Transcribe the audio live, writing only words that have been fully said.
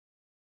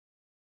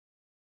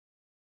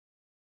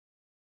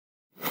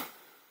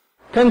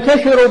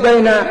تنتشر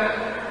بين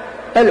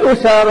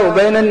الأسر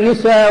وبين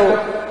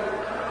النساء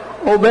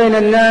وبين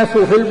الناس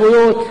وفي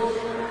البيوت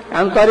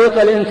عن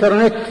طريق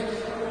الإنترنت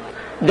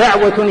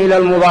دعوة إلى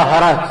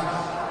المظاهرات.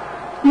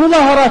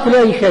 مظاهرات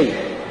لأي شيء،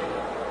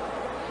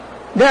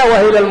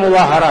 دعوة إلى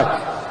المظاهرات،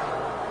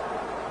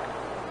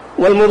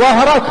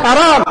 والمظاهرات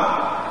حرام،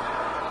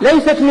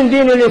 ليست من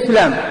دين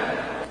الإسلام،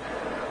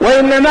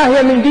 وإنما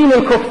هي من دين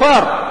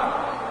الكفار،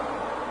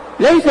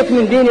 ليست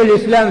من دين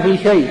الإسلام في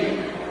شيء،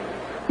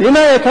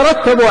 لما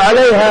يترتب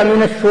عليها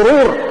من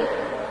الشرور.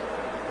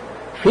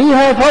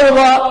 فيها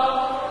فوضى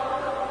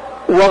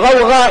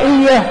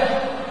وغوغائية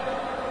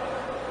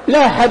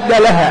لا حد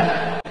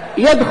لها،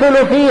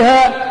 يدخل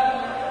فيها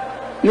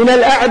من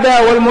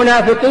الأعداء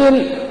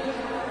والمنافقين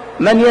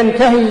من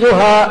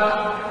ينتهزها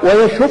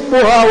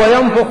ويشبها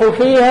وينفخ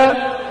فيها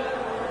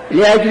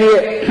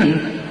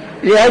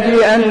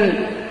لأجل أن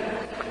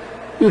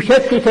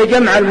يشتت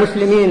جمع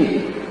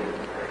المسلمين،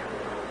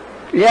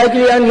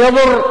 لأجل أن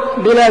يضر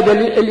بلاد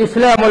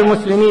الإسلام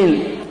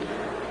والمسلمين.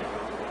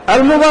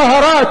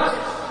 المظاهرات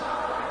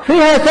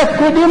فيها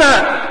سفك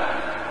دماء،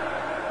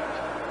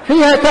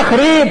 فيها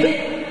تخريب،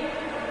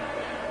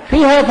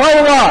 فيها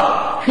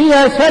فوضى،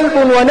 فيها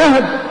سلب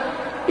ونهب،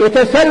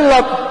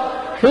 يتسلط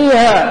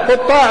فيها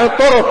قطاع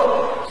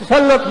الطرق،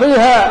 يتسلط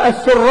فيها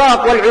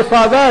السراق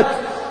والعصابات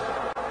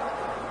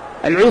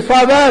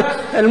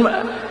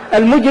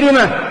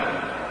المجرمة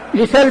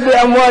لسلب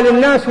أموال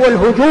الناس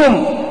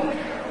والهجوم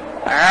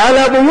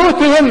على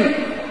بيوتهم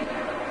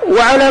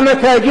وعلى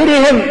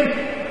متاجرهم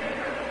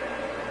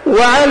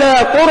وعلى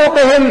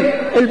طرقهم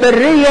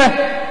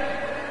البرية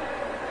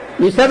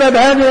بسبب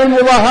هذه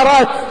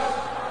المظاهرات.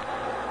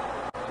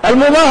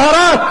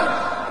 المظاهرات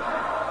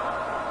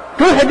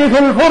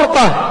تحدث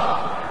الفرقة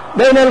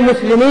بين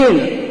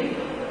المسلمين،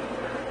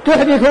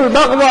 تحدث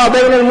البغضاء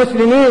بين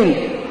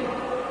المسلمين،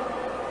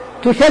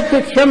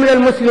 تشتت شمل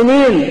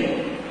المسلمين.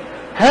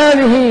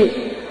 هذه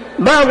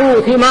بعض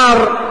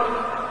ثمار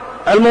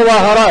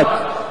المظاهرات.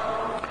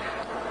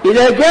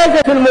 إذا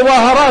جازت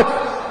المظاهرات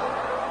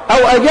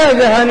أو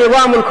أجازها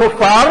نظام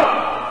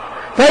الكفار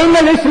فإن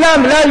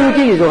الإسلام لا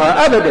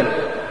يجيزها أبدا،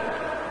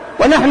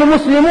 ونحن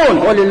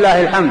مسلمون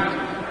ولله الحمد،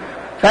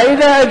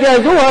 فإذا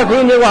أجازوها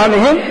في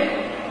نظامهم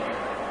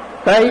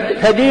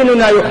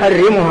فديننا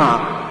يحرمها،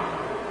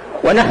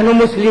 ونحن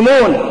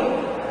مسلمون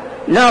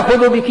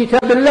نأخذ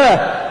بكتاب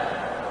الله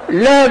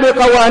لا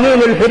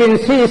بقوانين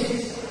الفرنسيس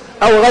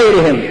أو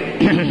غيرهم.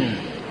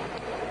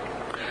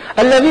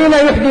 الذين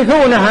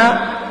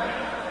يحدثونها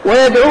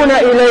ويدعون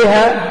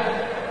إليها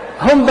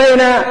هم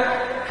بين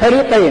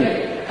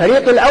فريقين: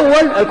 فريق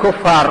الأول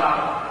الكفار،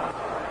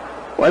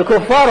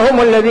 والكفار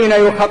هم الذين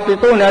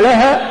يخططون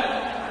لها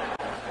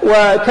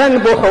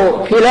وتنبح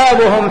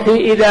كلابهم في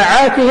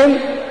إذاعاتهم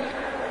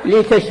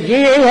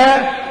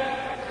لتشجيعها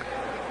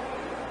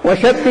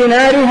وشب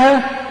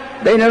نارها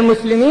بين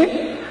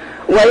المسلمين،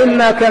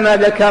 وإما كما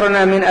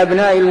ذكرنا من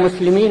أبناء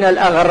المسلمين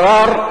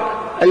الأغرار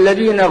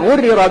الذين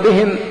غرر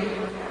بهم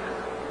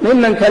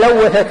ممن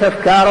تلوثت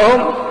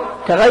أفكارهم،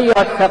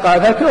 تغيرت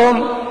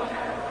ثقافتهم،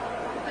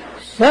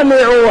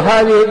 سمعوا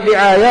هذه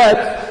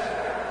الدعايات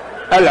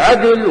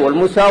العدل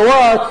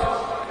والمساواة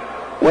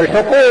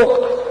والحقوق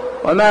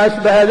وما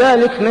أشبه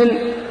ذلك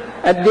من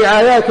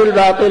الدعايات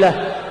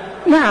الباطلة.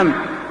 نعم،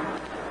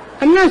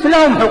 الناس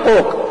لهم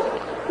حقوق،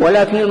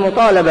 ولكن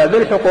المطالبة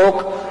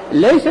بالحقوق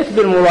ليست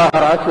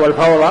بالمظاهرات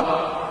والفوضى.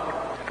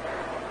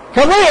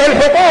 تضيع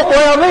الحقوق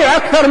ويضيع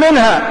أكثر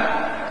منها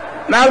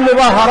مع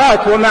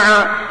المظاهرات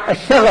ومع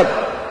الشغب.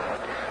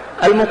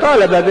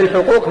 المطالبة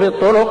بالحقوق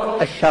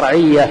بالطرق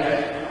الشرعية،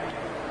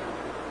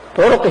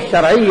 طرق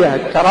الشرعية،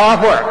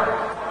 الترافع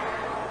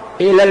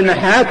إلى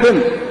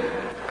المحاكم،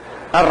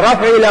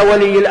 الرفع إلى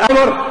ولي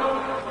الأمر،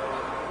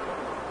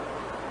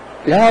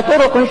 لها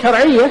طرق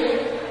شرعية.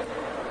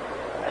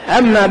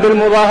 أما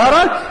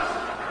بالمظاهرات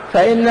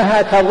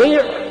فإنها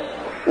تضيع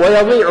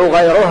ويضيع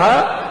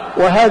غيرها،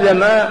 وهذا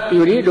ما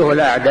يريده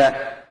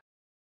الأعداء.